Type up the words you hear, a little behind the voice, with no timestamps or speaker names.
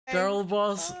Girl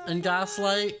Boss and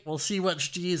Gaslight. We'll see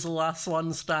which G is the last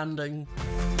one standing.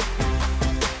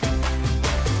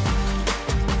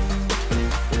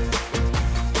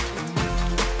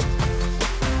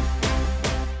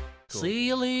 Cool. See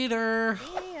you later.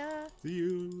 See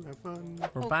you. Have fun.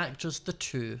 We're back just the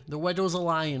two. The Widow's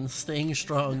Alliance staying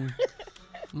strong.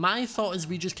 My thought is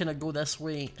we just kind of go this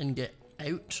way and get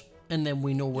out, and then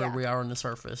we know where we are on the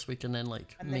surface. We can then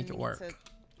like make it work.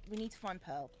 We need to find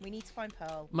Pearl. We need to find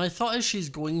Pearl. My thought is she's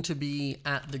going to be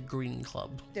at the Green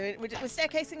Club. We're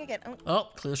staircasing again. Oh,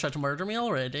 Claire's tried to murder me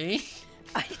already.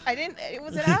 I didn't. It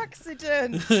was an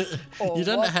accident. You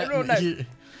didn't hit me.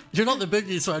 You're not the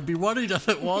boogie, so I'd be worried if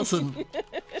it wasn't.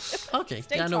 Okay,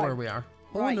 I know where we are.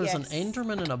 Oh, right, there's an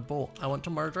Enderman in a boat. I want to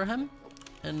murder him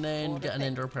and then get an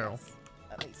Ender Pearl. Yes,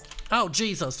 at least. Oh,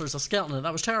 Jesus, there's a skeleton in it.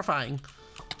 That was terrifying.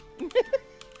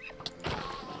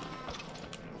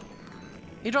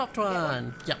 He dropped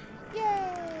one. Yep.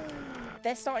 Yay!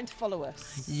 They're starting to follow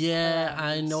us. Yeah,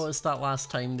 I noticed that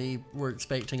last time they were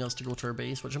expecting us to go to our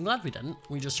base, which I'm glad we didn't.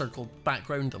 We just circled back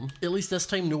round them. At least this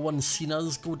time no one's seen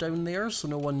us go down there, so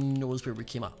no one knows where we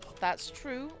came up. That's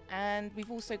true, and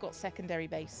we've also got secondary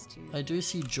base too. I do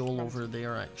see Joel over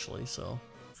there actually, so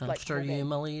after you,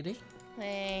 my lady.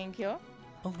 Thank you.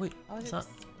 Oh wait, is that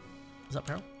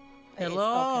Pearl? It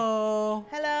Hello.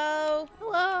 Okay. Hello.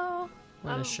 Hello.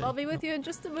 I'll be with you in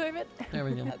just a moment. There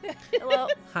we go. Hello.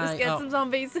 Hi. Let's get some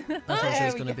zombies. I thought she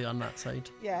was going to be on that side.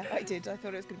 Yeah, I did. I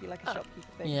thought it was going to be like a shopkeeper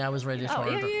thing. Yeah, I was ready to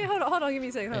order. Yeah, hold on, give me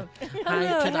a second.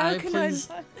 Hi,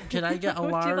 can I get a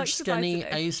large, skinny,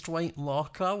 iced white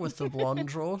mocha with the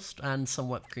blonde roast and some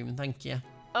whipped cream? Thank you.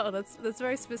 Oh, that's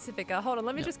very specific. Hold on,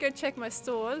 let me just go check my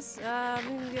stores.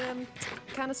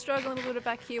 Kind of struggling a little bit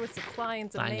back here with supply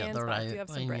and demand.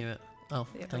 I knew it. Oh,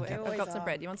 thank you. I've got some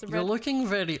bread. You want some bread? You're looking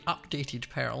very updated,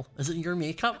 Pearl. Is it your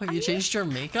makeup? Have you changed your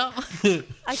makeup?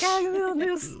 I got a little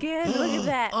new skin. Look at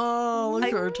that. Oh, look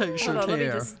at her textured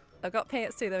hair. I've got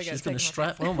pants too. There we go. She's going to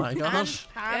strap. Oh my gosh.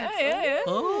 Yeah.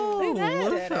 Oh, look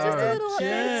at Just a little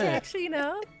her. texture, you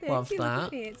know. Love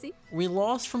that. Fancy. We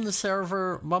lost from the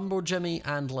server Mumbo Jimmy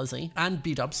and Lizzie and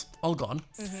B-Dubs, all gone.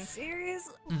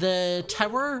 Seriously? The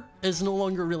tower is no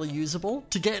longer really usable.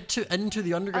 To get into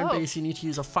the underground base, you need to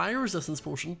use a fire resistance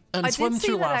potion and swim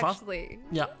through lava. Actually.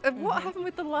 Yeah. What happened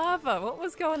with the lava? What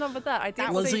was going on with that? I didn't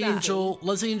see that.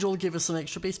 Lizzie and Joel gave us some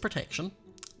extra base protection.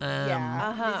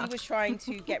 Lizzie was trying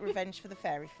to get revenge for the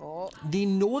fairy fort. They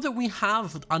know that we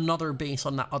have another base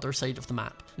on that other side of the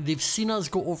map. They've seen us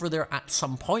go over there at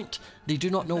some point. They do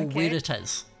not know where it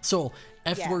is. So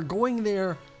if we're going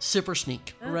there, super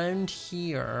sneak. Around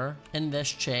here in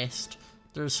this chest,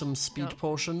 there's some speed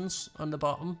potions on the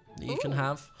bottom that you can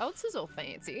have. Oh, this is all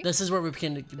fancy. This is where we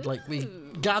can we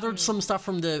gathered some stuff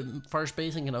from the first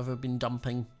base and have been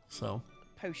dumping. So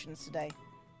potions today.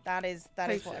 That is what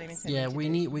I'm intending to do. Yeah,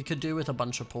 we could do with a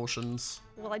bunch of potions.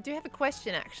 Well, I do have a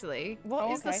question actually. What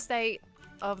is the state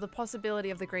of the possibility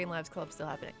of the Green Lives Club still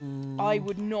happening? I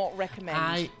would not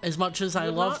recommend. As much as I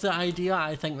love the idea,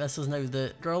 I think this is now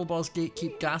the Girl Boss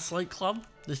Gatekeep Gaslight Club.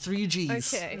 The 3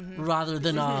 Gs. Okay. Rather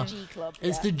than the G Club.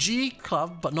 It's the G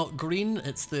Club, but not green.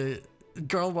 It's the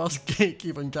Girl Boss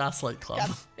Gatekeep and Gaslight Club.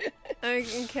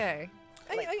 Okay.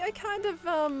 I kind of,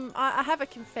 I have a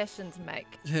confession to make.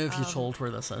 Who have you told where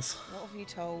this is? What have you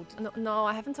told? No,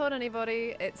 I haven't told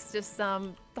anybody. It's just,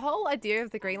 the whole idea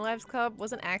of the Green Lives Club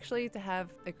wasn't actually to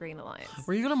have a Green Alliance.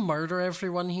 Were you going to murder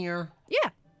everyone here? Yeah.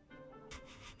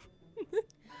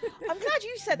 I'm glad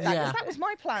you said that, because that was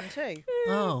my plan too.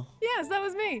 Oh. Yes, that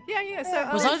was me. Yeah. So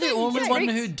was I the only one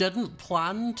who didn't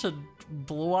plan to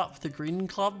blow up the Green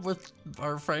Club with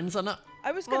our friends in it?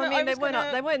 I was gonna.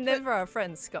 They weren't never our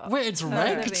friends, Scott. Wait, it's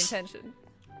rigged. The intention.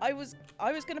 I was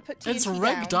gonna put TNT It's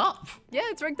rigged down. up. Yeah,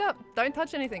 it's rigged up. Don't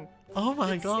touch anything. Oh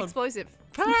my god. Explosive.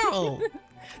 Pearl.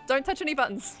 Don't touch any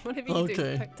buttons. Whatever you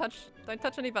do, don't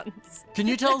touch any buttons. Can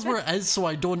you tell us where it is so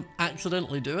I don't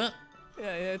accidentally do it?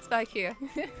 Yeah, it's back here.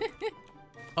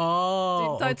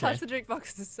 Oh, Don't touch the drink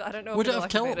boxes. I don't know. Would it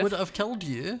have killed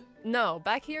you? No,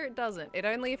 back here it doesn't. It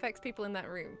only affects people in that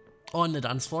room. On the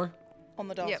dance floor? On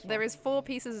the dance floor. There is 4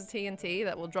 pieces of TNT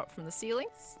that will drop from the ceiling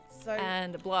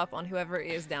and blow up on whoever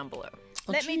is down below.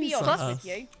 Oh, Let me be honest with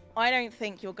you. I don't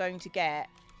think you're going to get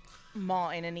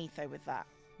Martin and Etho with that.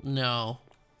 No.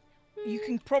 You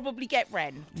can probably get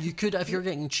Ren. You could, if you're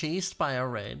getting chased by a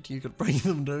red, you could bring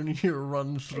them down here,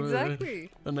 run through,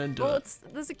 exactly, and then do it.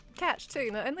 There's a catch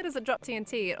too. Not only does it drop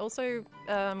TNT, it also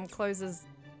closes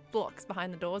blocks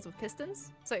behind the doors with pistons.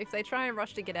 So if they try and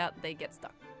rush to get out, they get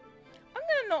stuck. I'm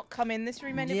gonna not come in this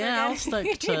room anymore. Yeah, I'll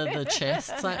stick to the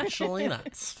chests. Actually,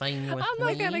 that's fine with me. I'm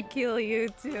not gonna kill you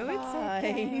too. It's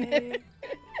okay.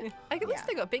 At least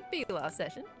they got Bigby last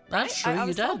session. That's right? true, I you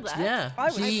was told did. that. Yeah. I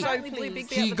was He- so Apparently blew pleased.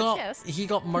 Bigby out he with the got chest. he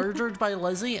got murdered by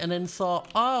Lizzie and then thought,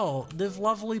 oh, they've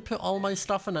lovely put all my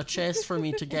stuff in a chest for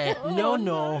me to get. Oh,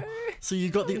 no. So you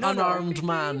got the unarmed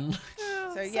man.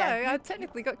 So, yeah. I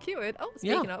technically got cured. Oh,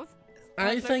 speaking of.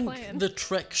 I have no think plan. the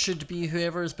trick should be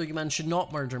whoever is boogeyman should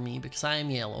not murder me because I am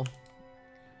yellow.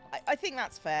 I think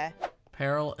that's fair.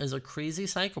 Pearl is a crazy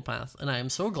psychopath, and I am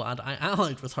so glad I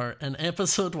allied with her in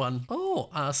episode 1. Oh,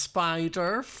 a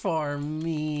spider for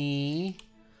me.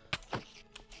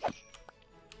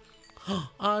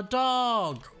 A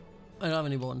dog! I don't have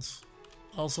any bones.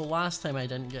 Also, last time I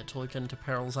didn't get to look into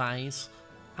Pearl's eyes.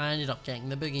 I ended up getting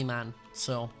the boogeyman,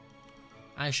 so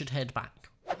I should head back.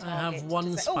 I have Target one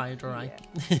to say- oh, spider eye.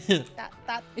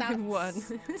 That's One.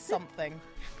 something.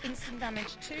 Instant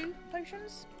damage 2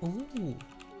 potions. Ooh.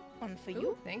 One for Ooh,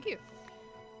 you. thank you.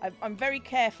 I'm very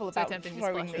careful about tempting to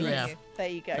throwing splash these. it. Yeah. There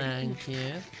you go. Thank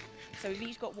you. So we've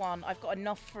each got one. I've got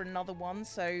enough for another one,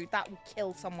 so that will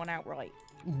kill someone outright.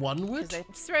 One 'Cause would? they're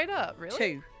Straight up, really?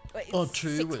 2. But it's Oh,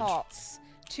 2 6 would. hearts.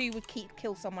 2 would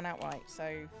kill someone outright.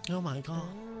 So Oh my god.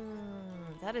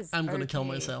 That is. I'm gonna kill okay.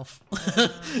 myself.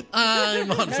 I'm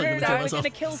no, honestly gonna kill we're myself. gonna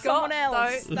kill Scott, someone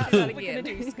else. don't That's do what it we're gonna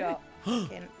again. do, Scott.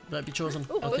 Fucking- That'd be chosen.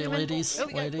 Oh, Okay, boogeyman. ladies, Oh,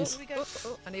 we go. ladies. we go.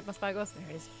 Oh, I need my spyglass. There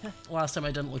it is. Last time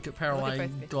I didn't look at Pearl, Look at I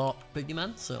both of you. got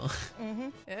Boogeyman, so.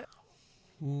 Yeah.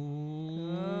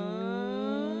 Mm.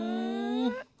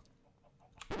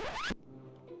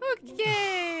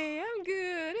 Okay, I'm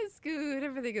good. It's good.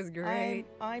 Everything is great.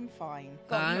 I'm fine.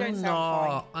 God, you don't I'm sound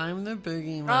not. I'm the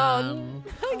Boogeyman.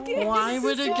 Again, Why this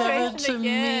would it give it to situation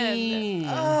again. me?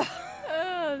 fine.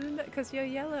 Oh, because you're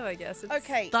yellow, I guess. It's,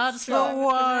 Okay. That's the Scott,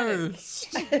 worst.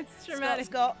 It's dramatic.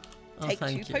 Scott, Oh, take 2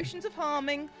 thank you. potions of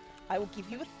harming. I will give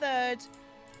you a third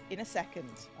in a second.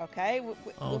 Okay? We'll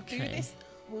do Okay. this.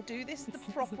 We'll do this the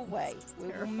proper way. We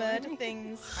will terrifying. murder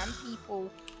things and people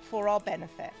for our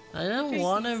benefit. I don't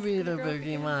want to be the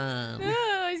Boogeyman.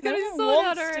 Oh, he's got No his one sword out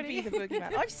wants to already. be the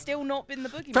boogeyman. I've still not been the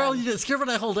boogeyman. Pearl, you get scared when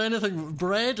I hold anything.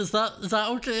 Bread, is that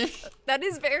okay? That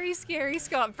is very scary,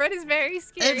 Scott. Bread is very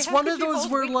scary. It's How one could of you those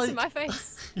hold where, wings like- in my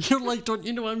face. You're like, don't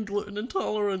you know I'm gluten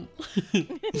intolerant?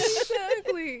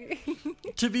 Exactly.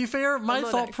 To be fair, my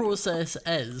not thought actually. process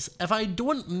is, if I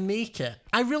don't make it,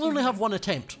 I really only have one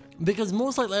attempt. Because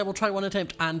most likely I will try one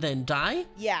attempt and then die.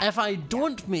 Yeah. If I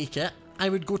don't make it, I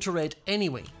would go to red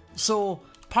anyway. So,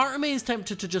 part of me is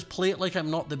tempted to just play it like I'm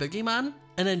not the boogeyman,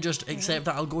 and then just accept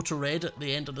that I'll go to red at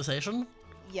the end of the session.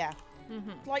 Yeah.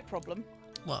 Slight problem.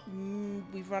 What?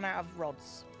 We've run out of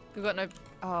rods. We've got no.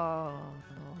 Oh.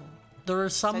 There are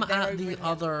some So they're at over the in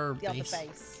other The other base.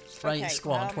 base. Right, Okay,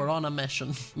 squad, we're on a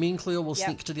mission. Me and Cleo will Yep.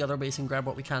 sneak to the other base and grab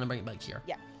what we can and bring it back here.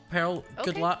 Yeah. Pearl, good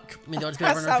Okay. luck. May the odds be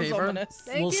That ever in our sounds favour. ominous.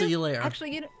 Thank We'll see you later.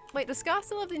 Actually, you know, wait, does Scar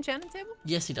still have the enchanting table?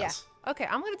 Yes, he does. Okay,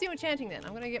 I'm gonna do enchanting then.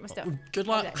 I'm gonna get my stuff. Good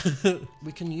luck.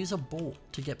 We can use a boat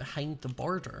to get behind the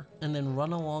border and then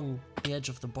run along the edge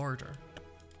of the border.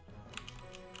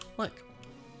 Look.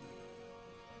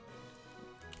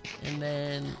 And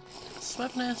then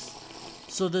swiftness.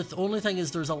 So the only thing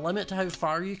is there's a limit to how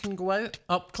far you can go out.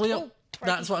 Up, Cleo. Oh,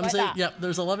 That's what I'm like saying. that. Yep,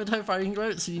 there's a limit to how far you can go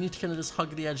out, so you need to kind of just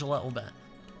hug the edge a little bit.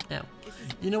 Now,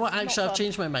 you know what? Actually, I've fun.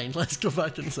 changed my mind. Let's go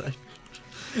back inside.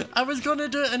 I was gonna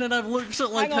do it, and then I've looked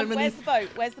at like Hang on, how many. where's the boat?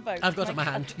 Where's the boat? I've got it in my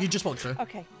Like- hand. You just walk through.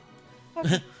 Okay.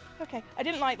 Okay. Okay. I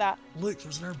didn't like that. Look,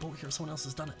 there's another boat here. Someone else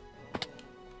has done it.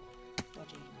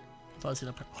 Dodgy. Thought I seen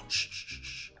a pair. Oh, shh, shh, shh,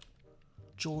 shh.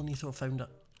 Joel and Etho have found it.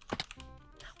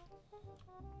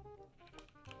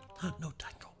 No,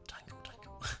 Tango, Tango,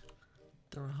 Tango.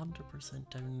 They're 100%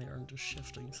 down there and just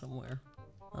shifting somewhere.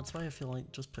 That's why I feel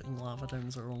like just putting lava down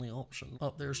is our only option.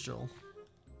 Oh, there's Joel.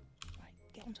 Right.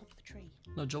 Get on top of the tree.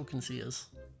 No, Joel can see us.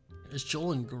 It's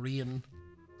Joel and Green.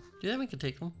 Do you think we could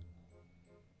take them?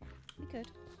 We could.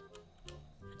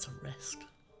 It's a risk.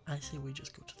 I say we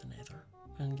just go to the nether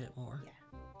and get more.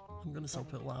 Yeah. I'm gonna still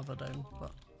put lava down,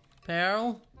 but...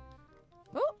 Pearl?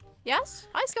 Oh, yes.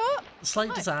 Hi, Scott. Slight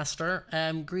Hi. disaster.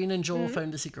 Green and Joel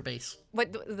found the secret base.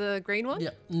 Wait, the green one? Yeah,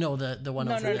 no, the one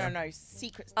No, over no, there. no, no.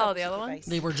 Secret. Oh, double the other secret one? base.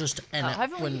 They were just in it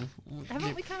haven't when.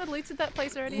 Haven't we kind of looted that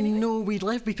place already anyway? No, we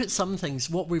put some things.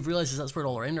 What we've realised is that's where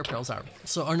all our ender pearls are.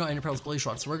 So, or not ender pearls, blaze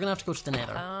rods. So we're gonna have to go to the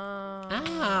nether.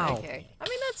 Ow. Okay. I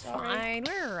mean, that's fine.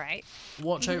 We're alright.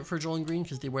 Watch out for Joel and Green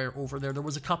because they were over there. There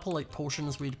was a couple like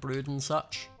potions we'd brewed and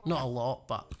such. Not a lot,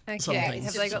 but some Okay. things.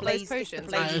 Have they got Blaze- those it's the potions?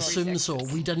 blaze I rod assume so.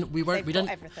 secrets. We didn't. We weren't. They've We got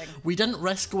didn't. everything. We didn't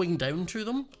risk going down to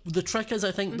them. The trick is,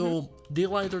 I think, though,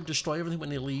 they'll either destroy everything when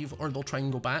they leave, or they'll try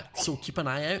and go back. So keep an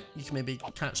eye out. You can maybe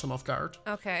catch them off guard.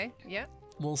 Okay. Yeah.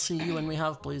 We'll see you when we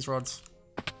have blaze rods.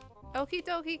 Okie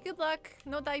dokie, good luck.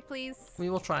 No die, please. We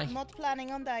will try. I'm not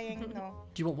planning on dying, no.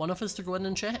 Do you want one of us to go in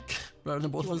and check? Rather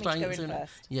than both of us dying at the same time?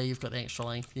 Yeah, you've got the extra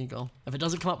life. Here you go. If it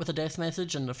doesn't come up with a death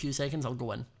message in a few seconds, I'll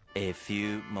go in. A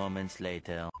few moments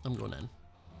later. I'm going in.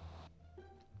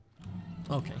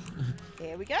 Okay.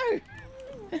 Here we go.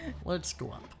 Let's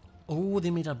go up. Oh,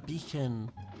 they made a beacon.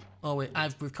 Oh wait,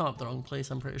 we've come up the wrong place.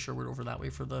 I'm pretty sure we're over that way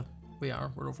for the...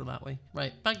 We're over that way.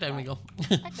 Right, back down we go.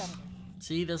 Back down.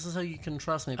 See, this is how you can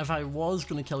trust me. If I was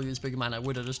going to kill you as Big Man, I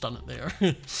would have just done it there.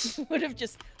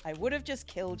 I would have just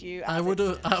killed you. I would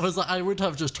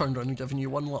have just turned around and given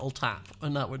you one little tap,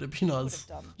 and that would have been us.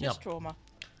 Just trauma.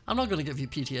 I'm not going to give you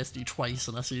PTSD twice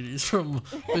in a series from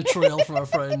betrayal from a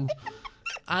friend.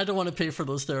 I don't want to pay for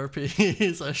those therapy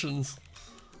sessions.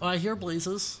 Oh, I hear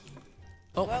blazes.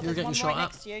 Oh, well, you're getting shot right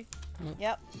at. Next to you.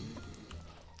 Yep.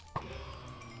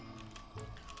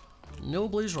 No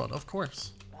blaze rod, of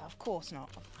course. Of course not.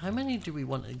 How many do we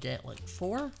want to get? Like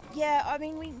 4? Yeah, I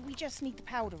mean, we just need the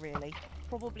powder, really.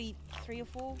 Probably 3 or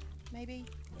 4, maybe.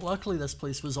 Luckily, this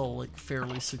place was all like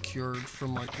fairly secured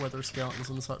from like wither skeletons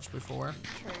and such before.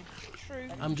 True.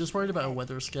 I'm just worried about a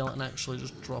wither skeleton actually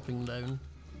just dropping down.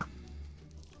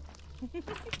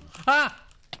 Ah!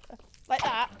 Like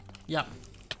that? Yep.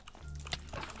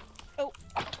 Oh.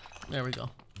 There we go.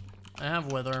 I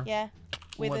have wither. Yeah.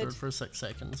 Withered for 6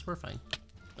 seconds. We're fine.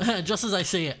 Just as I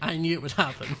say it, I knew it would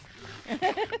happen.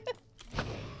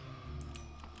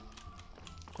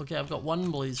 Okay, I've got 1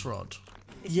 blaze rod.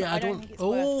 I don't.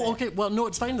 Oh, okay. Well, no,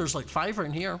 it's fine. There's like 5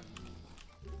 around here.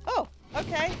 Oh,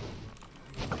 okay.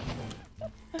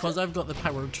 Because I've got the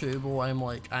power tube,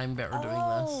 I'm better doing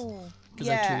this. Because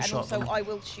I two-shot them. I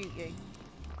will shoot you.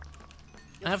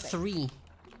 I have 3.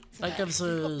 That gives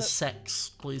us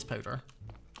 6 blaze powder.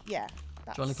 Yeah.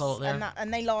 Do you want to call it there?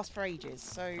 And they last for ages,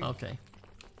 so... Okay.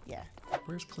 Yeah.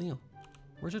 Where's Cleo?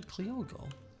 Where did Cleo go?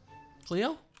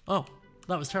 Cleo? Oh,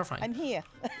 that was terrifying. I'm here.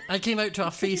 I came out to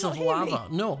a face of lava.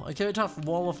 No, I came out to a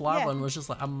wall of lava and was just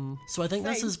like, So I think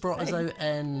this has brought us out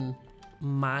in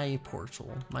my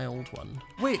portal, my old one.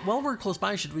 Wait, while we're close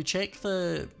by, should we check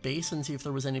the base and see if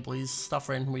there was any blaze stuff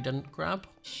or anything we didn't grab?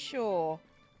 Sure.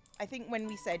 I think when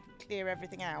we said clear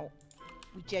everything out,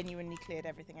 we genuinely cleared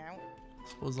everything out. I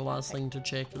suppose the last thing to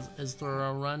check is there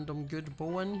a random good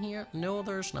bow in here? No,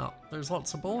 there's not. There's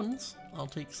lots of bones. I'll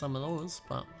take some of those,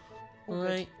 but...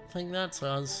 Alright, I think that's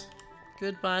us.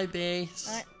 Goodbye, base.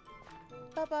 Alright.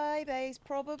 Bye-bye, base.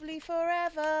 Probably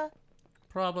forever.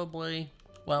 Probably.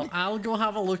 Well, I'll go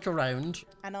have a look around.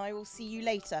 And I will see you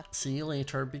later. See you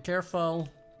later. Be careful.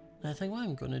 I think what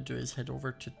I'm going to do is head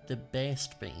over to the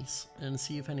best base and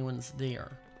see if anyone's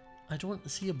there. I don't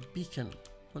see a beacon,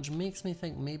 which makes me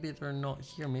think maybe they're not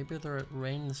here. Maybe they're at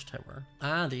Ren's tower.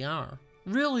 Ah, they are.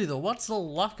 Really though, what's the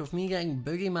luck of me getting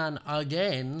Boogeyman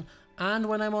again? And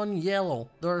when I'm on yellow,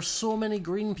 there are so many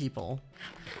green people.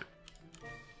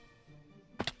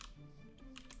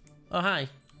 Oh, hi.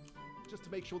 Just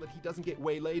to make sure that he doesn't get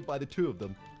waylaid by the 2 of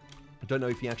them. I don't know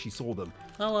if he actually saw them.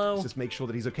 Hello. Let's just make sure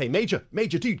that he's okay. Major,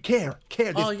 dude, care.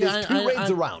 There's 2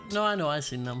 raids around. No, I know, I've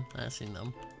seen them.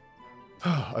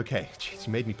 Okay, jeez,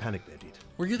 you made me panic there, dude.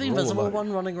 Were you the invisible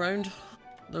one running around?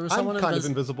 There was someone I'm kind of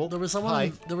invisible. There was someone.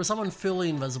 Hi. There was someone fully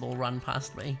invisible run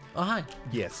past me. Oh, hi.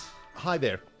 Yes. Hi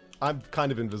there. I'm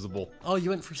kind of invisible. Oh,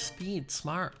 you went for speed.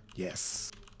 Smart.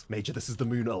 Yes. Major, this is the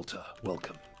Moon Altar.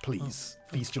 Welcome. Please,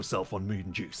 feast yourself on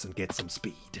moon juice and get some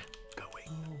speed going.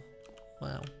 Oh,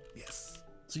 wow. Yes.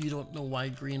 So you don't know why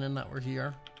Green and that were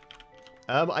here?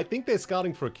 I think they're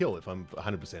scouting for a kill, if I'm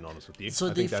 100% honest with you. So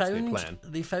I think that's their plan.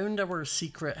 They found our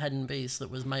secret hidden base that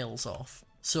was miles off.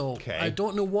 So okay. I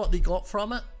don't know what they got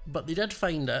from it, but they did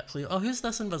find it. Oh, who's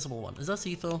this invisible one? Is this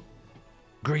Etho?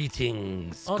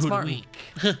 Greetings. Oh, Good week.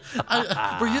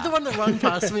 Were you the one that ran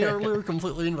past me earlier,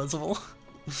 completely invisible?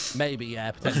 Maybe, yeah,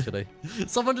 potentially.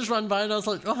 Someone just ran by and I was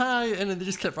like, oh, hi, and then they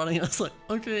just kept running and I was like,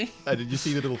 okay. Did you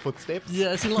see the little footsteps?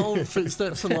 Yeah, I seen little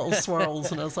footsteps and little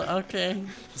swirls and I was like, okay.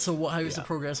 So how is the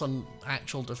progress on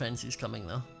actual defenses coming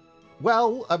though?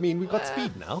 Well, I mean, we've got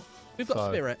speed now. We've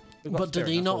got spirit. But do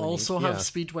they not also have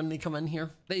speed when they come in here?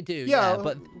 They do, yeah,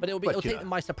 but it'll take them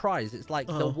by surprise. It's like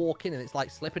they'll walk in and it's like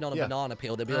slipping on a banana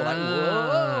peel. They'll be all like,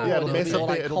 whoa! Yeah,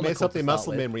 it'll mess up their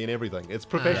muscle memory and everything. It's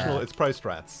professional. It's pro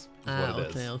strats.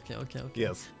 Okay.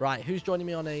 Yes. Right, who's joining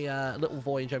me on a little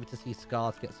voyage over to see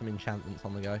Scar to get some enchantments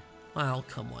on the go? I'll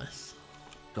come with.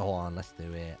 Go on, let's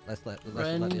do it. Let's let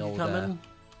Ren, the old.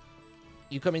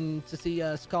 You coming to see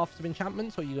Scar for some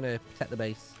enchantments, or are you gonna protect the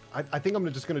base? I think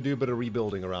I'm just going to do a bit of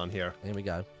rebuilding around here. Here we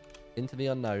go. Into the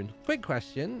unknown. Quick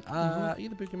question. Are you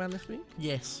the boogeyman this week?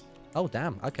 Yes. Oh,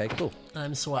 damn. Okay, cool.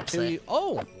 I'm so upset.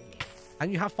 Oh!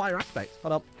 And you have fire aspect.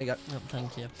 Hold up. There you go. Oh,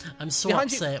 thank you. I'm so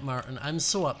Behind you. upset, Martin. I'm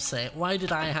so upset. Why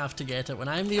did I have to get it when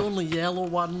I'm the only yellow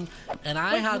one and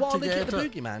I had to get the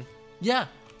it? boogeyman? Yeah.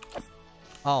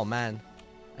 Oh, man.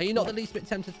 Are you not the least bit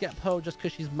tempted to get Pearl just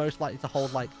because she's most likely to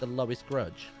hold, like, the lowest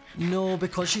grudge? No,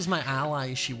 because she's my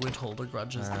ally, she would hold a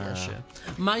grudge is the issue.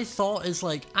 My thought is,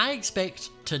 like, I expect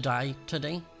to die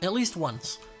today, at least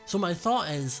once. So my thought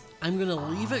is, I'm going to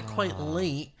leave it quite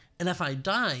late, and if I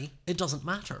die, it doesn't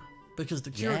matter, because the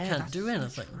cure can't do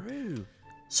anything. True.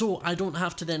 So I don't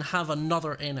have to then have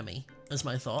another enemy, is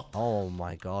my thought. Oh,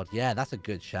 my God. Yeah, that's a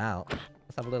good shout.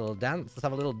 Let's have a little dance. Let's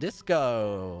have a little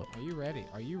disco. Are you ready?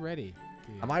 Are you ready?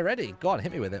 Am I ready? Go on,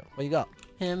 hit me with it. What you got?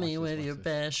 Hit me with your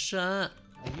best shot.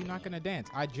 Are you not going to dance?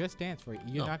 I just danced for you.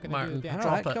 You're not going to Martin, do the dance.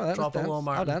 drop Alright, it. come on, Drop it let's low, dance.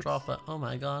 Martin. I'll Drop it. Oh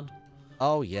my god.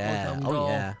 Oh, yeah. Look at him Oh, go.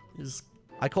 yeah. He's...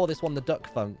 I call this one the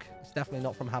Duck Funk. It's definitely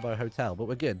not from Habbo Hotel, but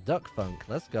we're good. Duck Funk.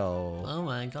 Let's go. Oh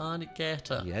my god,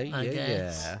 get it. Yeah, I yeah,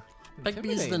 guess. yeah.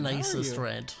 Bigby's the Intimidating, how are nicest you?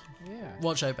 red. Yeah.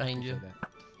 Watch out behind you.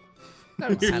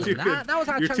 Don't tell him that. That was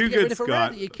our You're chance too to get good, rid of a red.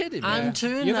 Scott. Are you kidding me? I'm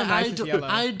doing You're the that. nicest yellow.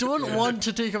 I don't want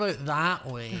to take him out that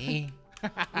way.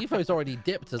 Efo's already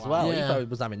dipped as well. Yeah. Efo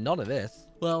was having none of this.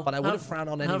 Well, But I wouldn't frown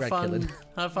on any have red fun. killing.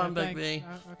 Have fun, Thanks. Bigby.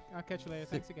 I'll catch you later.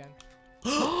 Thanks again.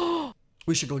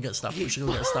 We should go get stuff. We should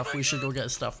go get stuff. We should go get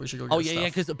stuff. We should go get Oh, stuff. yeah,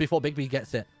 because before Bigby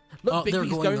gets it. Look, Oh, they're Bigby's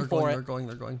going, going they're for going, it. they're going,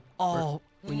 they're going. Oh,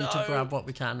 We need to grab what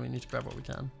we can. We need to grab what we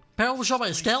can. Peril was shot by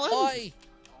a skeleton? Oi!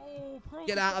 Oh, Pearl.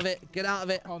 Get out of it. Get out of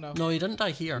it. Oh, no. No, he didn't die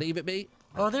here. Leave it be.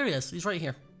 Oh, there he is. He's right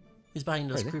here. He's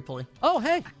behind us, Really? creepily. Oh,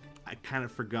 hey. I kind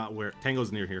of forgot where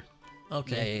Tango's near here.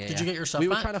 Okay. Yeah. Did you get your stuff we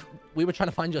back? we were trying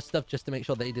to find your stuff just to make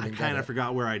sure they I didn't kind get of it.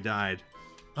 forgot where I died.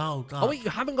 Oh, God. Oh, wait, you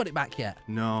haven't got it back yet.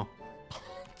 No,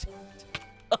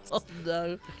 Oh,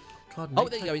 no. God, Oh,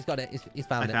 Nick. there you go. He's got it. He's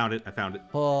found it. I found it.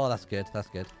 Oh, that's good. That's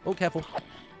good. Oh, careful.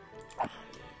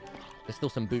 There's still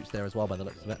some boots there as well by the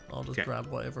looks of it. I'll just Okay. grab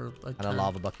whatever I And can. a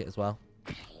lava bucket as well.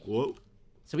 Whoa.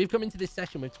 So we've come into this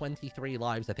session with 23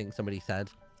 lives, I think somebody said.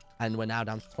 And we're now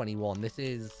down to 21. This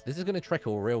is going to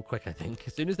trickle real quick, I think.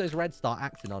 As soon as those reds start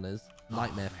acting on us,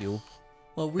 nightmare fuel.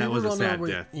 Well, we That were was a on sad our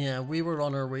way. death. Yeah, we were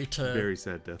on our way to Very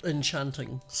sad death.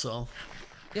 enchanting. So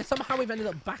Yeah, somehow we've ended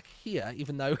up back here,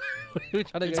 even though we were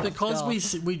trying to it's go to because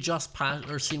Scar. we just passed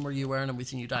or seen where you were and then we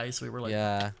seen you die, so we were like,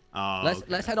 Yeah. Oh,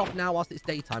 Let's head off now whilst it's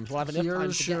daytime, so we'll have enough time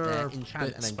here's to get there, your enchant,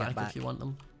 and bits then back get back. if you want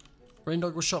them.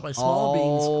 Raindog was shot by small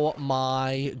beans. Oh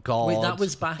my god. Wait, that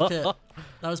was back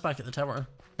at the tower.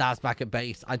 That's back at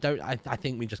base. I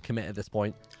think we just commit at this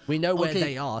point. We know where Okay.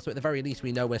 they are, so at the very least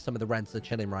we know where some of the reds are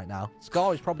chilling right now.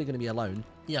 Scar is probably going to be alone.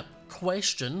 Yep.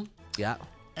 Question. Yeah.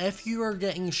 If you are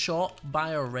getting shot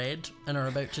by a red and are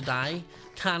about to die,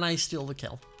 can I steal the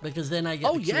kill? Because then I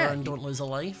get the cure and don't lose a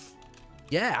life.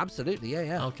 Yeah, absolutely.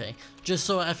 Yeah. Okay. Just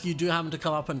so if you do happen to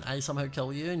come up and I somehow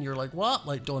kill you and you're like, what?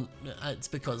 Like, don't. It's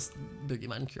because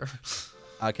Boogeyman cure.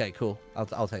 Okay, cool.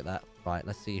 I'll take that. Right,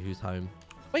 let's see who's home.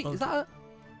 Wait, is that a...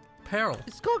 Pearl.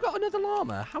 Has Scar got another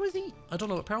llama? How is he... I don't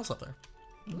know what Pearl's up there.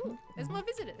 There's my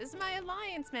visitor. This is my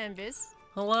alliance members.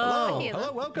 Hello. Hello.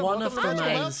 Hello, welcome. One welcome of to them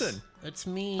Magic is. Mountain. It's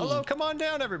me. Hello, come on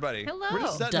down, everybody. Hello. We're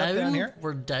just setting up down Down? here.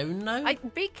 We're down now?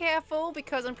 Be careful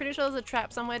because I'm pretty sure there's a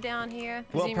trap somewhere down here.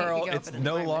 Well, Presuming if Pearl, you go up it's it in the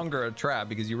no moment. longer a trap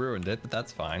because you ruined it, but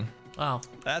that's fine. Oh.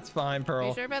 That's fine, Are Pearl.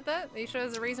 you sure about that? Are you sure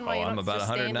there's a reason why Oh, you're I'm not about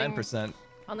just standing 109%.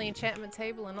 on the enchantment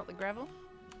table and not the gravel?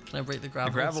 Can I break the The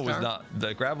gravel? gravel was Scar? not.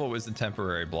 The gravel was the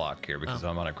temporary block here because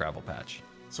I'm on a gravel patch.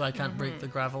 So I can't break the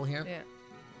gravel here? Yeah.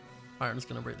 Martin's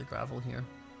gonna break the gravel here.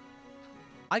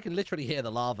 I can literally hear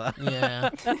the lava. Yeah.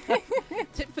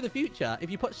 Tip for the future, if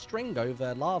you put string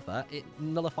over lava, it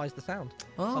nullifies the sound.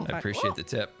 Oh. Fun I fact. appreciate the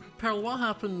tip. Pearl, what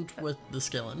happened with the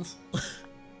skillings?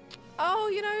 Oh,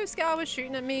 you know, Scar was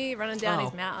shooting at me, running down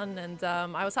his Oh. mountain, and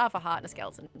I was half a heart and a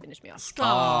skeleton and finished me off.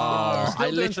 Scar. I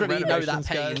Still doing some literally know that renovations,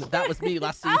 pain. guys. That was me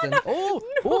last season. Oh,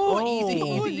 easy.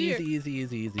 Oh, there's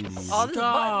a button.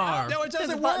 Scar. No, it There's a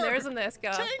doesn't button work. there, isn't there,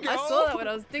 Scar? Tango! I saw that when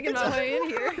I was digging my way in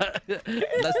here.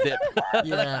 Let's dip. Let's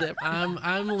Yeah, dip.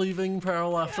 I'm leaving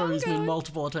Pearl after he's made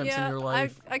multiple attempts in Yeah, your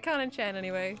life. I can't enchant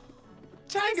anyway.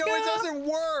 Tango, it doesn't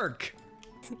work.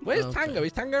 Where's Okay. Tango?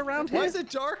 Is Tango around Why here? is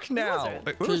it dark now? it?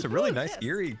 Wait, ooh, it's a really Ooh, nice yes.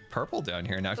 eerie purple down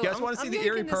here now. If So you guys I'm- want to see I'm the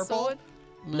eerie taking this purple? sword.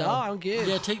 No, I'm good.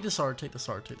 Yeah, take the sword, take the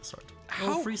sword, take the sword.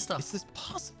 Oh, free stuff. Is this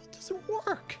possible? It doesn't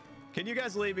work. Can you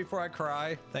guys leave before I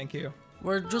cry? Thank you.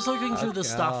 We're just looking through the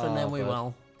stuff and then we God.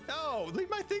 will. No, leave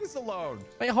my things alone.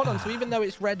 Wait, hold on. So even though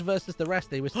it's red versus the rest,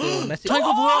 they were still messy. Tango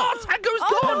Oh, block! Tango's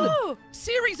gone! Oh!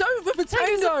 Series over for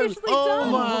Tango's Tango! officially Oh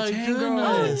done. my Tango.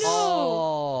 goodness.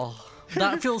 Oh.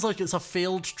 That feels like it's a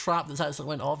failed trap that's actually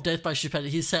went off. Death by stupidity.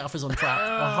 He's set off his own trap.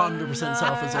 100% set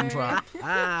off his own trap.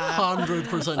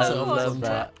 100% set off his own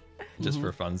trap. Just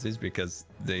for funsies, because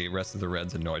the rest of the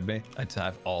Reds annoyed me. I had to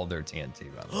have all their TNT.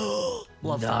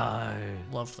 Love that.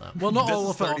 Love that. Well, not This all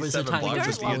is of it, obviously. 37 Tango blocks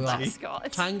just of blew up. TNT.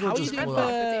 Scott. Tango just blew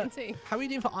up. How are you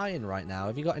doing for iron right now?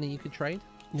 Have you got any you could trade?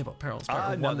 Yeah, but Pearl's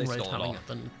better no, one they Red stole it having all. it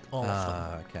than all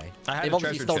of them. Okay. I had They've a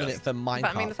obviously treasure stolen chest. it for Minecraft,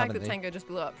 But I mean, the fact haven't that they? Tango just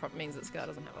blew up probably means that Scar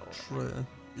doesn't have all of it. True.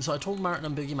 So I told Martin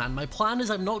and Boogeyman, my plan is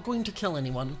I'm not going to kill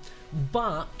anyone,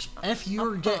 but if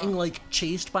you're getting like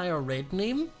chased by a red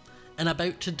name and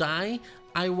about to die,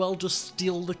 I will just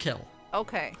steal the kill.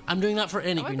 Okay. I'm doing that for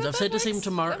any Oh, greens. that I've said the same works. to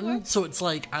That Martin, works. so it's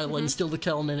like I'll instill the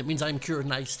kill and then it means I'm cured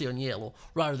and I stay on yellow,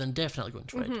 rather than definitely going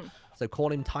to red. So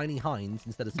call him Tiny Hines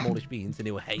instead of Smallish Beans, and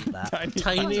he'll hate that.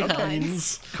 Tiny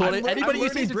Heinz. Call it, anybody who learning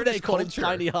sees today, British call him culture.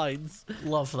 Tiny Hines.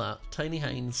 Love that. Tiny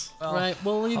Heinz. Right,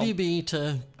 we'll leave you be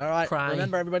to All right, cry.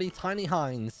 remember everybody, Tiny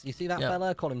Hines. You see that Yeah.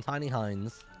 fella? Call him Tiny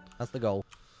Hines. That's the goal.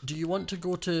 Do you want to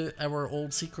go to our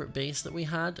old secret base that we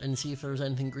had and see if there's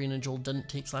anything Green and Joel didn't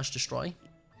take / destroy?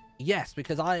 Yes,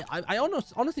 because I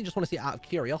honestly just want to see it out of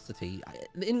curiosity.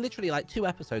 In literally like 2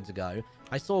 episodes ago,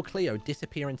 I saw Cleo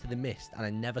disappear into the mist, and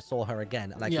I never saw her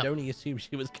again. And I could only assume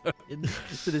she was going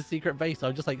to the secret base. So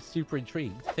I'm just like super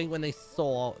intrigued. I think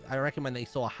I reckon when they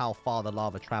saw how far the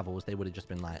lava travels, they would have just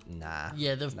been like, nah.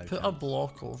 Yeah, they've no put a chance.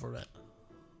 block over it.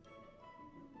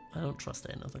 I don't trust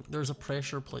anything. There's a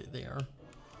pressure plate there.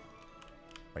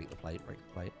 Break the plate, break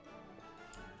the plate.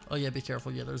 Oh yeah, be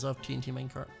careful. Yeah, there's a TNT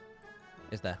minecart.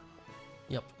 Is there?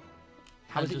 Yep.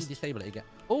 How I is it you disable it again?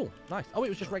 Oh, nice. Oh, it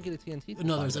was just regular TNT.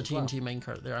 No, there's a as well. TNT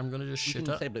minecart there. I'm gonna just You shoot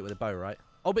can it. disable it with a bow, right?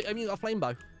 Oh, but I mean, you got a flame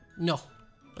bow. No,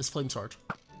 it's flame sword.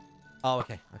 Oh,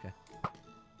 okay, okay.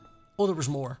 Oh, there was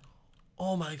more.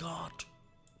 Oh my god.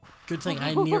 Good thing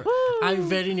I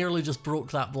very nearly just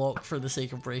broke that block for the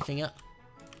sake of breaking it.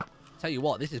 Tell you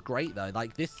what, this is great though.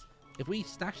 Like this, if we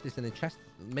stash this in a chest,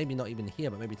 maybe not even here,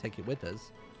 but maybe take it with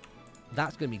us,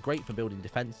 that's going to be great for building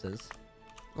defenses.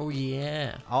 Oh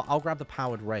yeah. I'll grab the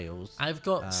powered rails. I've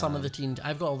got some of the TNT.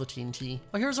 I've got all the TNT.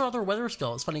 Oh, here's our other weather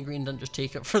skull. It's funny Green didn't just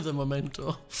take it for the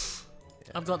memento.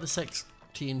 I've got the 6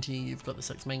 TNT. You've got the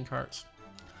 6 minecarts.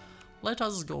 Let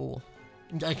us go.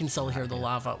 I can still hear the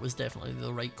lava. It was definitely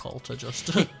the right call to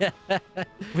just wait a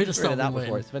Rid of stop that and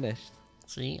before win. it's finished.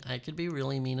 See, I could be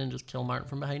really mean and just kill Martin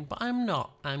from behind, but I'm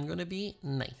not. I'm gonna be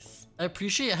nice. I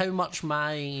appreciate how much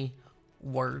my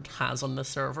word has on this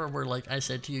server, where like I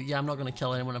said to you, yeah, I'm not gonna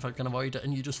kill anyone if I can avoid it,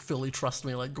 and you just fully trust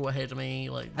me, like go ahead of me,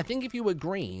 like. I think if you were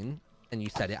green and you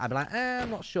said it, I'd be like, I'm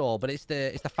not sure, but it's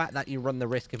the fact that you run the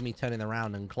risk of me turning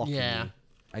around and clocking Yeah. you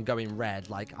and going red.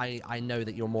 Like I know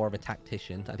that you're more of a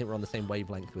tactician. I think we're on the same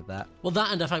wavelength with that. Well,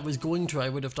 that, and if I was going to, I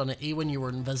would have done it when you were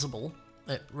invisible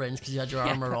at Ren's because you had your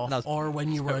armor off, was or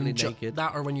when you were totally in naked.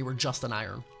 that, or when you were just an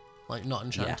iron, like not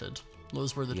enchanted.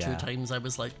 Those were the 2 Yeah. times I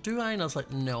was like, do I? And I was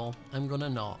like, no, I'm gonna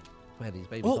not. Where are these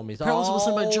baby Oh, zombies? Pearl's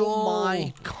listening by Joel. Oh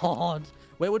my god!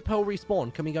 Where would Pearl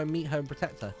respawn? Can we go meet her and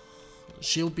protect her?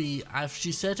 She'll be, if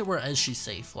she said it where it is, she's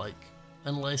safe, like,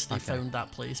 unless they Okay. found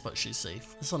that place, but she's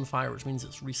safe. It's on fire, which means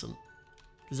it's recent.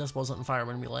 Because this wasn't on fire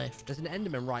when we left. There's an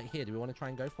Enderman right here. Do we want to try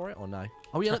and go for it or no?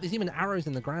 Oh yeah, look, there's even arrows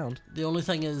in the ground. The only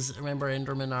thing is, remember,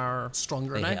 Endermen are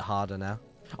stronger They hit now. harder now.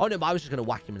 Oh no, but I was just gonna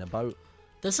whack him in a boat.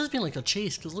 This has been like a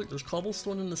chase, because look, there's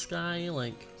cobblestone in the sky,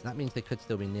 like... So that means they could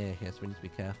still be near here, so we need to be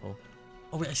careful.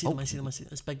 Oh wait, I see them, I see them, I see them.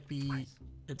 This big bee,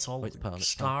 it's all Wait, it's Pearl, it's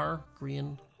star,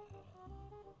 green.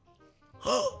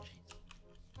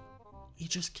 He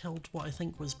just killed what I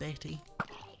think was Betty.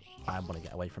 I want to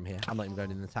get away from here. I'm not even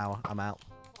going in the tower. I'm out.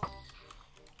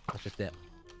 That's just it.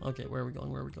 Okay, where are we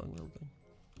going, where are we going, where are we going?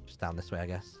 Just down this way, I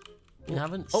guess. You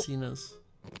haven't Oh. seen us.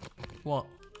 What?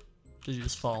 Did you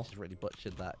just fall? Just really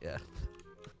butchered that, yeah.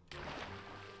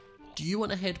 Do you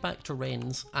want to head back to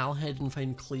Ren's? I'll head and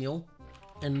find Cleo.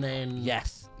 And then...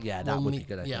 Yes, yeah, that we'll would be meet-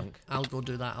 good, I yeah, think. I'll go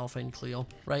do that. I'll find Cleo.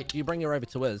 Right. You bring her over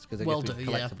to us, because I Will guess do, yeah.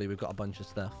 collectively we've got a bunch of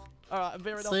stuff. Alright, I'm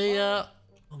veering off. See ya.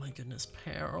 Oh my goodness,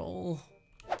 Pearl.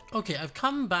 Okay, I've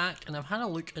come back and I've had a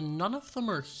look and none of them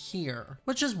are here,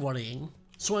 which is worrying.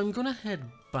 So I'm gonna head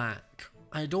back.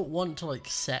 I don't want to like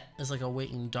sit as like a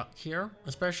waiting duck here,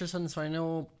 especially since I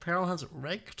know Pearl has it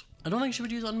rigged. I don't think she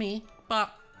would use it on me,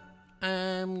 but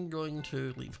I'm going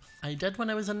to leave. I did when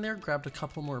I was in there, grabbed a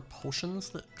couple more potions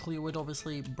that Cleo had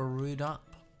obviously brewed up.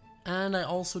 And I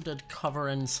also did cover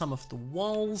in some of the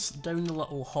walls down the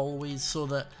little hallways so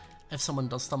that if someone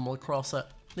does stumble across it,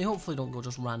 they hopefully don't go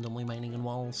just randomly mining in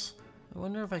walls. I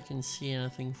wonder if I can see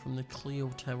anything from the Cleo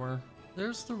Tower.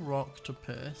 There's the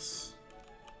Rocktopus.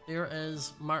 There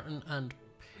is Martin and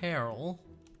Pearl.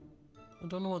 I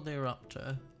don't know what they're up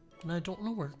to. And I don't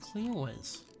know where Cleo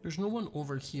is. There's no one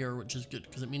over here, which is good,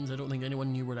 because it means I don't think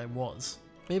anyone knew where I was.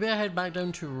 Maybe I head back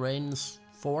down to Ren's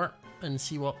fort and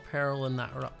see what Pearl and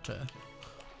that are up to.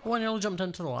 Oh, I nearly jumped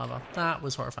into the lava. That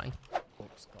was horrifying. Oh,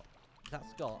 Scott. Is that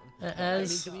Scott? It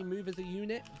is. Do we move as a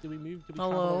unit? Do we Hello?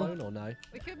 travel alone or no?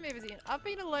 We could move as a unit. I've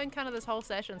been alone kind of this whole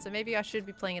session, so maybe I should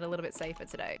be playing it a little bit safer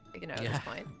today. You know, at this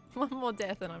point. One more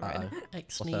death and I'm ready.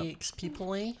 X-Nay, X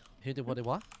people-y. Who did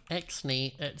what?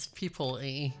 X-Nay, it's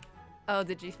people-y. Oh,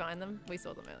 did you find them? We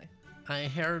saw them earlier. I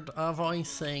heard a voice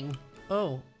saying,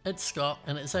 "Oh, it's Scott,"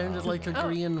 and it sounded like a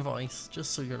green voice,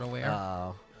 just so you're aware.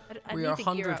 Oh. We are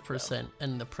 100%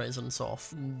 in the presence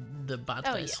of the bad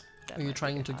guys. Yeah, are you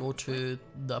trying to go to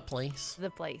the place? The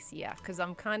place, yeah, because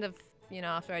I'm kind of, you know,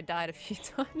 after I died a few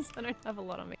times, I don't have a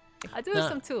lot on me. I do have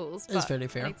some tools, but it's very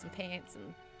fair. I need some pants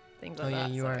and things Oh like yeah,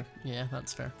 that. you are. Yeah,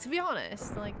 that's fair. To be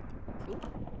honest, like,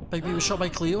 Bigby was shot by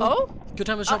Cleo. Oh? Good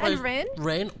time was shot by and Ren?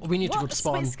 Ren. We need to go to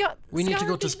spawn. We need to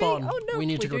go to spawn. Oh no, we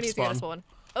need to go to spawn.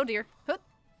 Oh dear.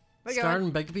 Scar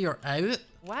and Bigby are out.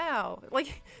 Wow.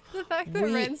 Like, the fact that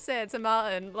Ren said to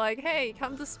Martin, like, hey,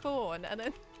 come to spawn, and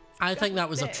then... I think that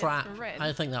was a dead trap. from Ren.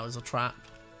 I think that was a trap.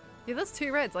 Yeah, that's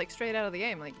 2 reds, like, straight out of the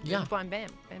game. Like, yeah. bam, bam,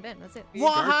 bam, bam, that's it.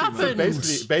 What happened?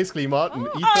 So basically, Martin,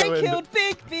 Ito I and... killed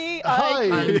Bigby! Hi!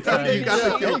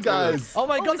 I You guys! Oh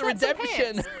my god, is the that some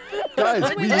redemption! Guys,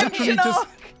 we literally Redemption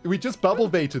we just bubble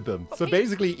baited them. So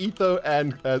basically, Ito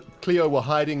and Cleo were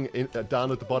hiding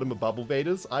down at the bottom of bubble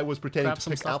baiters. I was pretending Grab to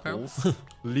some pick stuff, apples,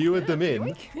 lured them in.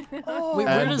 Wait, Oh. where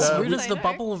And, is the no.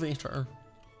 bubble vator?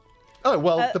 Oh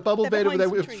well, the bubble they're baiter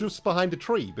behind was some just behind a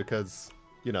tree because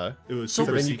you know. It was So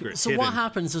super then you secret. So hidden. what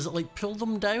happens? Does it like pull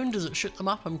them down? Does it shoot them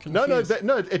up? I'm No, confused.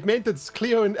 no, it meant that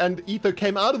Cleo and Ito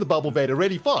came out of the bubble baiter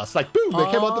really fast. Like boom, they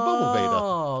came out the bubble baiter.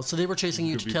 Oh, so they were chasing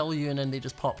you to kill you, and then they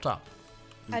just popped up.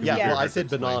 And Yeah, yeah. well, I said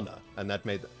banana, and that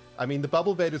made. I mean, the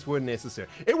bubble baiters weren't necessary.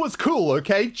 It was cool,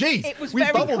 okay? Jeez, It was we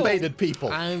very bubble cool. baited people.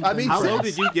 I mean, How low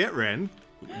seriously. did you get, Ren?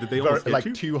 Did they almost get like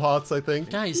you? 2 hearts, I think.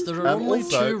 Guys, there are only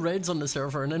also- 2 reds on the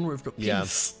server, and then we've got Yeah.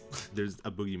 peace. There's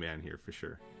a boogeyman here for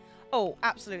sure. Oh,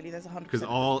 absolutely, there's 100%. Because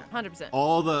all 100%.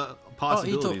 all the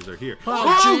possibilities Ito. are here.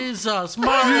 Oh, Jesus,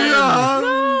 Martin!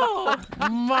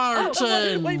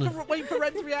 Martin! Wait for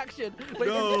Ren's reaction. Wait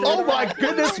No. Oh my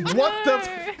goodness, what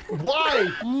the? Why?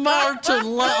 Martin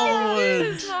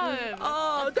Littlewood!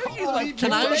 Oh, don't use my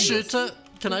Can I face. shoot it?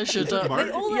 Can I shoot it?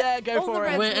 Martin? Yeah, go for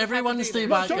it. Wait, everyone stay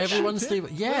back. Everyone stay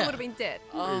back. We Yeah. would have been dead.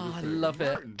 Oh, I love it.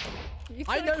 Martin. You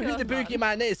I know could've who the killed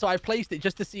Martin. boogeyman is, so I placed it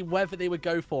just to see whether they would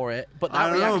go for it. But that I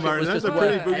don't know, reaction Martin. was That's just a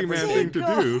pretty worth boogeyman everything. thing to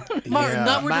do. Martin, Yeah.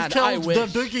 that would have Man, I killed the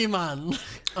wish. boogeyman.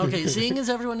 Okay, seeing as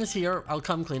everyone is here, I'll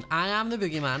come clean. I am the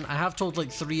boogeyman. I have told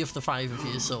like 3 of the 5 of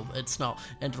you, so it's not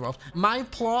end of the world. My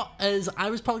plot is I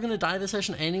was probably going to die this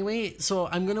session anyway, so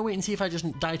I'm going to wait and see if I just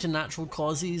die to natural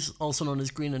causes, also known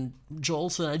as Green and Joel,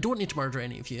 so I don't need to murder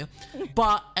any of you.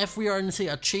 But if we are in, say,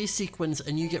 a chase sequence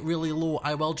and you get really low,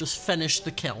 I will just finish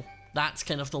the kill. That's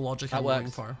kind of the logic I'm going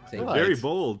works. for. See? Right. Very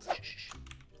bold.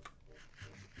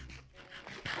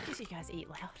 Because you guys eat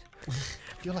loud. I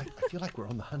feel like we're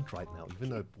on the hunt right now, even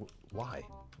though why?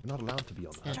 We're not allowed to be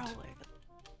on the hunt.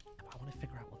 I want to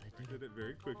figure out what they're doing. Did it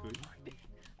very quickly.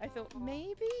 I thought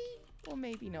maybe or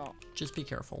maybe not. Just be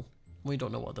careful. We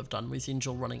don't know what they've done. We've seen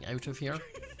Joel running out of here.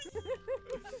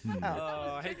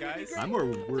 Hey guys. I'm more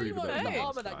worried What about the you.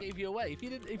 armor that gave you away? If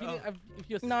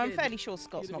you're No, I'm skin, fairly sure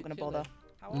Scott's you'd not have going to been bother.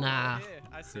 Nah,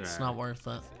 I see. it's not worth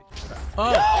it.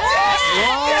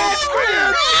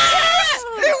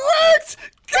 It worked!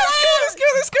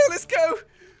 Let's go!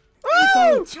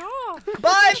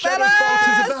 Bye, Shadow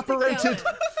fellas! Fort is evaporated.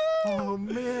 Oh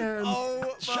man.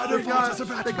 Oh, Shadow Fort is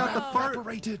they got the fart.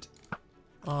 evaporated.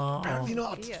 Oh. Apparently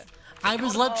not. I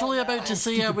was literally about to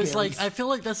say, I stupid was like, berries. I feel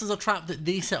like this is a trap that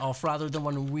they set off rather than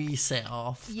one we set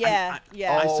off. Yeah,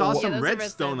 yeah. I saw Oh. some there's a redstone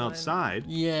redstone one. outside.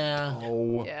 Yeah.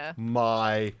 Oh Yeah.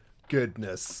 my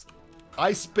goodness.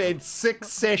 I spent 6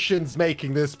 sessions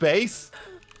making this base.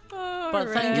 But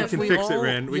I think We if can we fix it, all,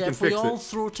 Ren. We yeah, can if we fix all it.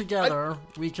 throw together,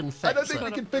 we can I fix don't think it.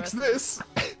 we can fix this.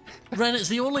 Ren, it's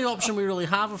the only option we really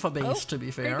have of a base, Oh, to be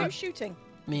Who's fair. shooting?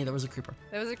 Me, there was a creeper.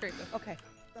 There was a creeper. Okay.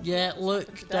 Yeah,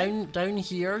 look, today. down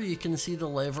here, you can see the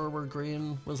lever where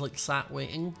Green was like sat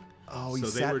waiting. Oh, he So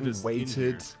they sat were and just in waited.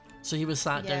 here. So he was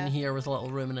sat down Yeah. here with a little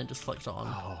room and then just flicked it on.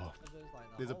 Oh.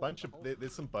 There's a bunch of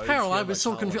there's some bones. Pearl, here, I was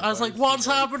so like, confused. oh, I was like, bones, what's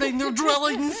bones. happening? They're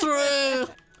drilling through!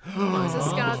 It's a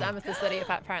Scar's amethyst that he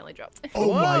apparently dropped.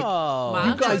 Oh my! Whoa. Man,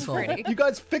 You guys, that's pretty. you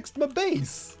guys fixed my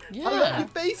base. I Yeah. love your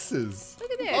bases.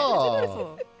 Look at that. Oh. It's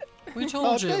beautiful. We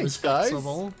told you it thanks, was guys.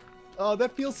 fixable. Oh,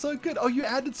 that feels so good. Oh, you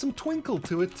added some twinkle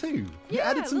to it too. You Yeah,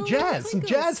 added some little jazz, some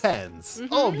twinkles. jazz hands.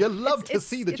 Oh, you love to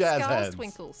see the jazz Scar's hands.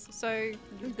 twinkles, so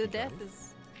the death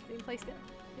is being placed in.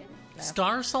 Yeah.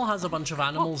 Scar still has a bunch of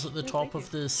animals at the top of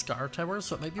the Scar Tower,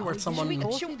 so it might be worth someone... Of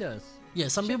course he does. Yeah,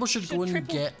 some people should go and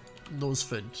get those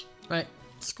food. Right,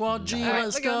 Squad G, Alright,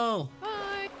 let's we're going. go.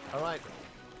 Bye. All right.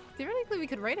 Theoretically, we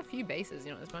could raid a few bases,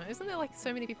 you know, at this point. Isn't there like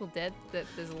so many people dead that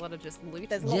there's a lot of just loot?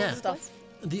 There's all lots Yeah. of over the stuff. place?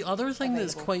 The other thing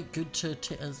that's Available. quite good to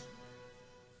is...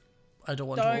 I don't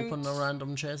want to open a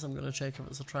random chest. I'm going to check if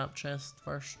it's a trap chest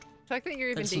first. The fact that you're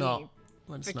even It's digging not.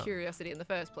 It's for not. curiosity in the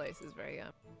first place is very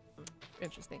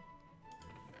interesting.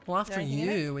 Well, after anything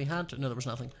in you, we had... No, there was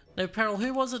nothing. Now, Pearl,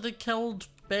 who was it that killed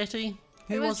Betty?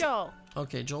 It was Joel.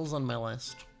 Okay, Joel's on my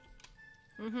list.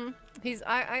 He's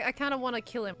I kind of want to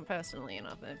kill him personally, you know,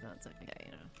 if that's okay,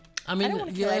 you know. I mean, don't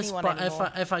wanna kill yes, anyone but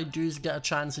anymore. if I do get a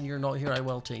chance and you're not here, I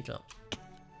will take it.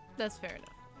 That's fair enough.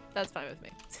 That's fine with me.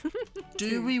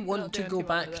 Do we want not to doing go too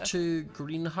much of back that. to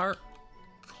Greenheart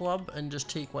Club and just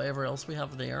take whatever else we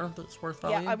have there that's worth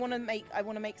value? Yeah, I want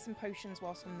to make some potions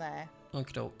whilst I'm there.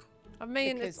 Okie doke. I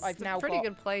mean, Because it's I've a now pretty got-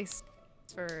 good place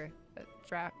for a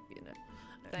trap, you know.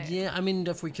 There. Yeah, I mean,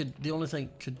 if we could, the only thing,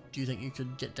 do you think you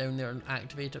could get down there and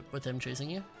activate it with him chasing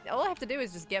you? All I have to do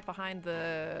is just get behind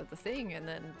the thing and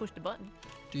then push the button.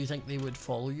 Do you think they would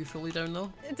follow you fully down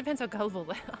though? It depends how gullible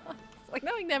they are. Like,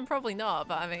 knowing them, probably not,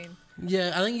 but I mean...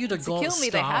 Yeah, I think you'd have To got kill me,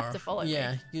 they have Star. to follow me.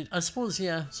 Yeah, I suppose,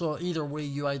 yeah. So either way,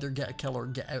 you either get a kill or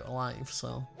get out alive,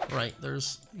 so... Right,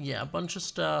 there's, yeah, a bunch of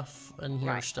stuff in here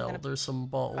Right, I'm still. gonna- There's some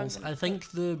bottles. gonna I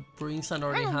think the brewing stand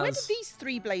already Hang on, where has... did these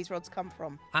 3 blaze rods come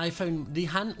from? I found they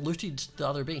hadn't looted the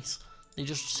other base. They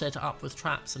just set it up with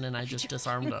traps and then I just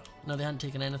disarmed it. No, they hadn't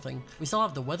taken anything. We still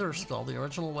have the Wither Skull, the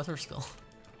original Wither Skull.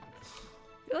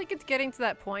 I feel like it's getting to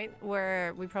that point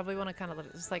where we probably want to kind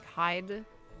of just, like, hide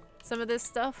some of this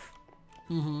stuff,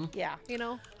 Yeah. you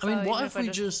know? I mean, So what even if I we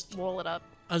just... wall it up?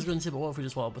 I was going to say, but what if we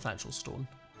just wall it with actual stone?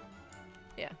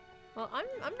 Yeah. Well,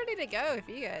 I'm ready to go if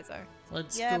you guys are.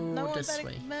 Let's Yeah, go no one this better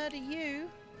way. murder you.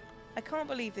 I can't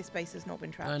believe this base has not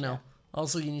been trapped. I know. yet.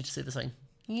 Also, you need to say the sign.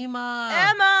 Emma!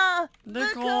 Emma! The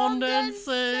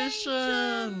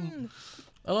condensation!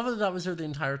 I love it that was her the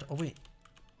entire time. Oh, wait.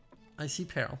 I see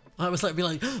Pearl. I was like, be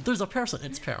like, there's a person.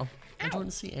 It's Pearl. I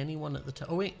don't see anyone at the top.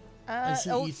 Oh, wait. I see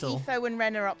Etho. Etho and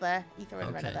Ren are up there. Etho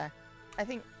and Ren are Okay. there. I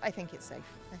think it's safe.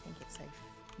 I think it's safe.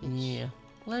 Yeah.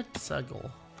 Let's go.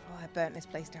 Oh, I burnt this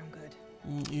place down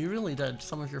good. You really did.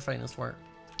 Some of your finest work.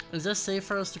 Is this safe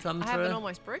for us to come I have an through?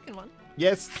 almost broken one.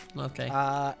 Yes. Okay.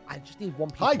 I just need one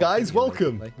piece. Hi of guys, opinion,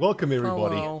 welcome. basically. Welcome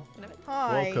everybody. Hello.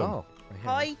 Hi. Welcome. Oh,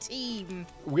 Hi, team.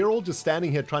 We're all just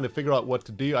standing here trying to figure out what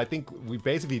to do. I think we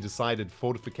basically decided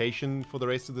fortification for the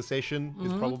rest of the session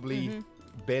is probably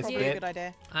best Probably a good bet.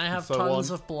 idea. I have so tons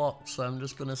on. of blocks, so I'm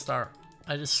just going to start.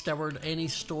 I just scoured any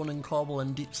stone and cobble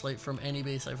and deep slate from any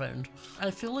base I found. I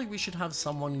feel like we should have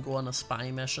someone go on a spy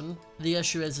mission. The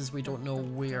issue is we don't know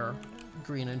where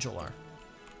Green and Joel are.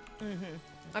 I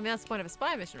mean, that's the point of a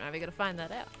spy mission, right? We gotta find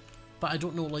that out. But I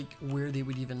don't know like where they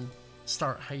would even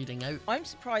start hiding out. I'm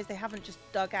surprised they haven't just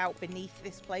dug out beneath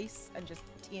this place and just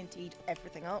TNT'd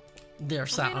everything up. They're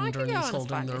sat I can go underneath on a spy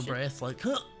holding their mission. breath like,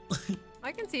 huh.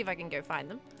 I can see if I can go find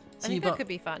them. I See, think but- that could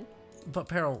be fun. But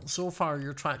Pearl, so far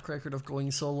your track record of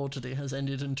going solo today has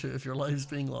ended in 2 of your lives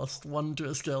being lost. 1 to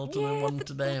a skeleton and 1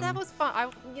 to them. That was fun.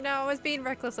 I was being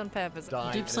reckless on purpose.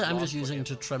 Die. Deep and slate it's I'm just lost using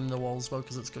forever. to trim the walls well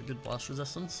because it's got good blast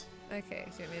resistance. Okay,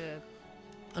 so you want me to...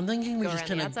 I'm thinking we Go just around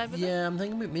the kind outside of, with it? yeah, I'm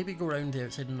thinking we maybe go around the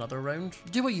outside another round.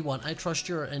 Do what you want. I trust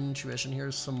your intuition.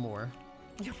 Here's some more.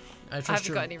 I trust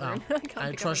haven't got any room. I can't I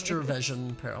think of trust any your of this.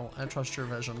 vision, Pearl. I trust your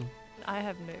vision. I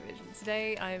have no vision.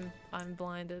 Today, I'm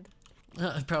blinded.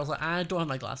 Pearl's like, I don't have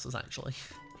my glasses actually.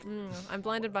 I'm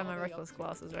blinded by my reckless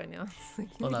glasses right now.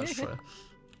 Well, that's true.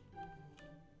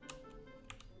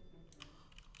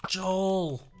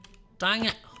 Joel! Dang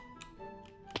it!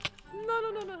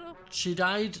 No. She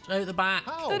died out the back.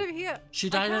 How? Out of here. She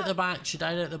died out the back. She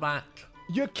died out the back.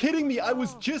 You're kidding me. I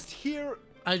was just here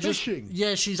fishing.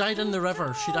 Yeah, she died in the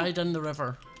river. She died in the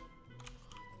river.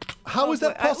 How is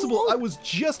that but I- possible? I was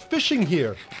just fishing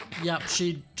here. Yep,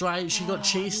 she got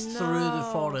chased through the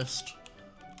forest.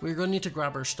 We're gonna need to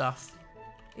grab her stuff.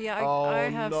 Yeah, Oh, I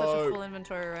have such no. a full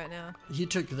inventory right now. He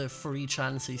took the free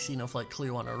chance he seen of like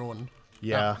Cleo on her own.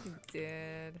 Yeah,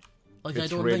 Dead. Like I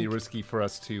it's don't really think risky for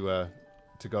us to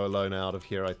go alone out of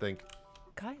here, I think.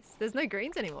 Guys, there's no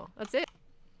greens anymore. That's it.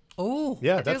 Oh,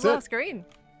 Yeah, Who's that's the it. last green?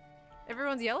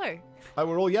 Everyone's yellow. Oh,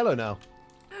 we're all yellow now.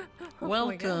 Oh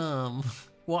my gosh. welcome.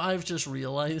 What I've just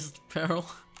realized, Pearl,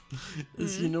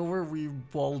 is you know where we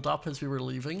walled up as we were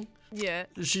leaving? Yeah.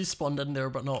 She spawned in there,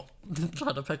 but not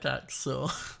had a pickaxe, so...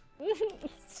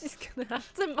 She's gonna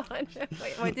have to mine her.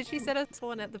 Wait, did she set her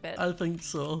spawn at the bed? I think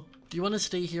so. Do you want to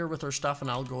stay here with her stuff and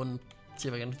I'll go and see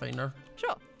if I can find her?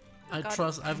 Sure. I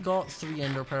trust... I've got 3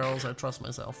 ender pearls, I trust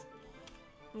myself.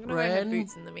 I'm gonna wear her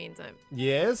boots in the meantime.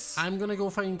 Yes? I'm gonna go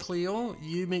find Cleo.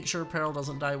 You make sure Pearl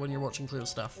doesn't die when you're watching Cleo's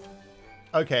stuff.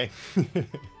 Okay.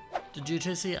 Did you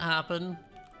two see it happen?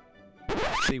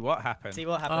 See what happened. See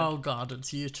what happened. Oh god,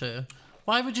 it's you two.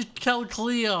 Why would you kill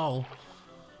Cleo?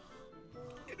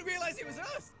 Didn't realize it was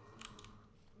us.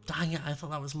 Dang it, I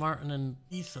thought that was Martin and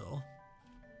Etho.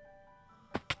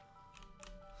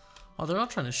 Oh, they're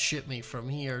not trying to shoot me from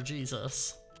here,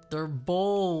 Jesus. They're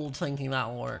bold thinking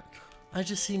that'll work. I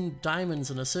just seen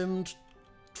diamonds and assumed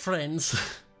friends.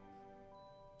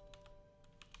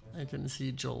 I can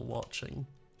see Joel watching.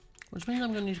 Which means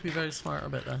I'm going to need to be very smart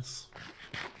about this.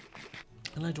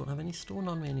 And I don't have any stone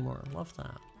on me anymore. Love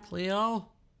that. Cleo?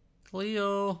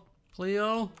 Cleo?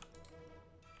 Cleo?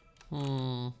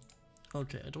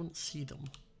 Okay, I don't see them.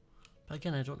 But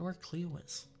again, I don't know where Cleo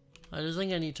is. I just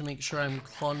think I need to make sure I'm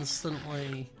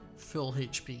constantly full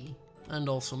HP. And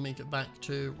also make it back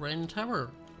to Ren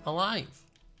Tower alive.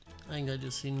 I think I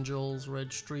just seen Joel's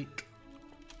red streak.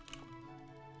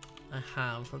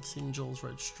 I've seen Joel's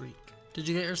red streak. Did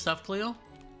you get your stuff, Cleo?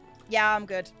 Yeah, I'm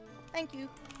good. Thank you.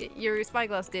 Your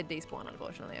spyglass did despawn,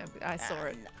 unfortunately. I saw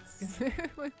it.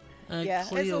 Yeah,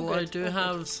 it's all Cleo, good, I do all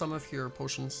have good. some of your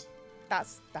potions.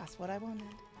 That's what I wanted.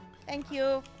 Thank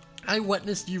you. I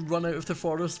witnessed you run out of the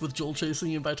forest with Joel chasing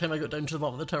you, and by the time I got down to the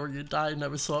bottom of the tower, you died, and I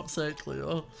was so upset,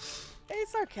 Cleo.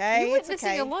 It's okay. You're It's witnessing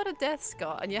okay. a lot of death,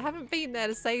 Scott, and you haven't been there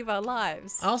to save our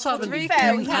lives. I also haven't, be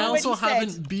fair, we I have also already said-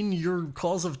 haven't been your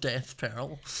cause of death,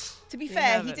 Pearl. To be You fair,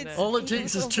 he haven't, did. no. All it he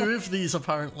takes is sort 2 of these,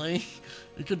 apparently.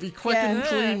 You could be quick Yeah.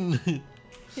 and clean.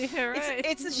 Yeah, right.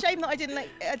 It's a shame that I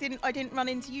didn't run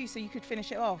into you, so you could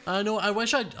finish it off. I know, I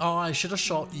wish I'd... Oh, I should have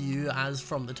shot you as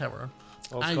from the tower.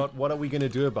 Well, Scott, what are we going to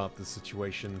do about this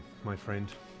situation, my friend?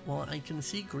 Well, I can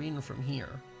see green from here.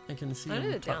 I can see I know him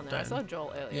they're down tucked there. I down. saw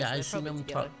Joel earlier. Yeah, so I they're seen probably him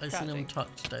together, I seen him crouching.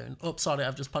 tucked down. Oh, sorry,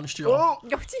 I've just punched you off. Oh!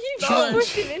 What did you No.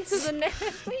 push him into the net?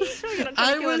 Are you sure you're not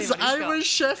trying to kill anybody, I Scott? was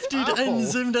shifted Ow. and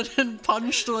zoomed in and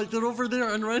punched like they're over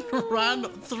there and ran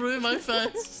through my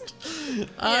fist.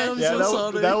 I am so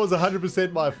sorry. that was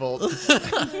 100% my fault.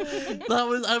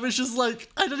 I was just like,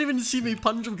 I didn't even see me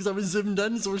punch him because I was zoomed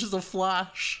in, so it was just a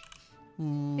flash.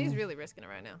 He's really risking it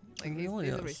right now. Like he's really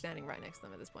literally is. standing right next to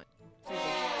them at this point.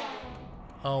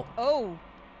 Oh, Oh.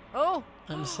 Oh!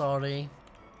 I'm sorry.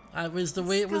 I was the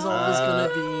way it was always gonna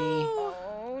be.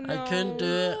 Oh no. I couldn't do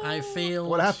it. I failed.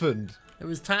 What happened? It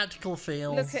was tactical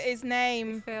fails. Look at his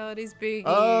name. Failed his boogie.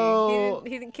 Oh. He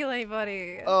didn't kill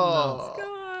anybody. Oh. Scott.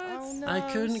 Oh no. I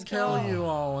couldn't kill Scott. you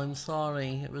all. I'm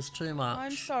sorry. It was too much.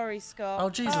 I'm sorry, Scott. Oh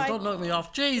Jesus! Bye. Don't knock me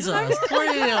off. Jesus,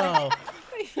 Cleo.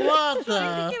 What Trying to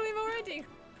the? kill him already.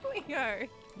 Cleo.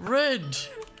 Rude.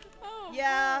 Oh,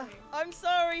 Yeah. boy. I'm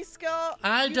sorry, Scott.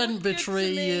 I You didn't were good to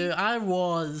betray me. you. I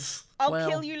was. I'll Well,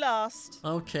 kill you last.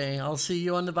 Okay, I'll see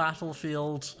you on the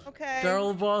battlefield. Okay.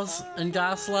 Girl boss and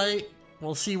Gaslight.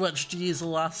 We'll see which G is the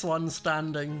last one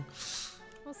standing.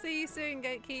 We'll see you soon,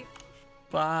 Gatekeep.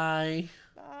 Bye.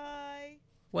 Bye.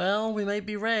 Well, we might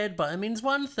be red, but it means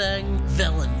one thing.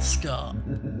 Villain Scott.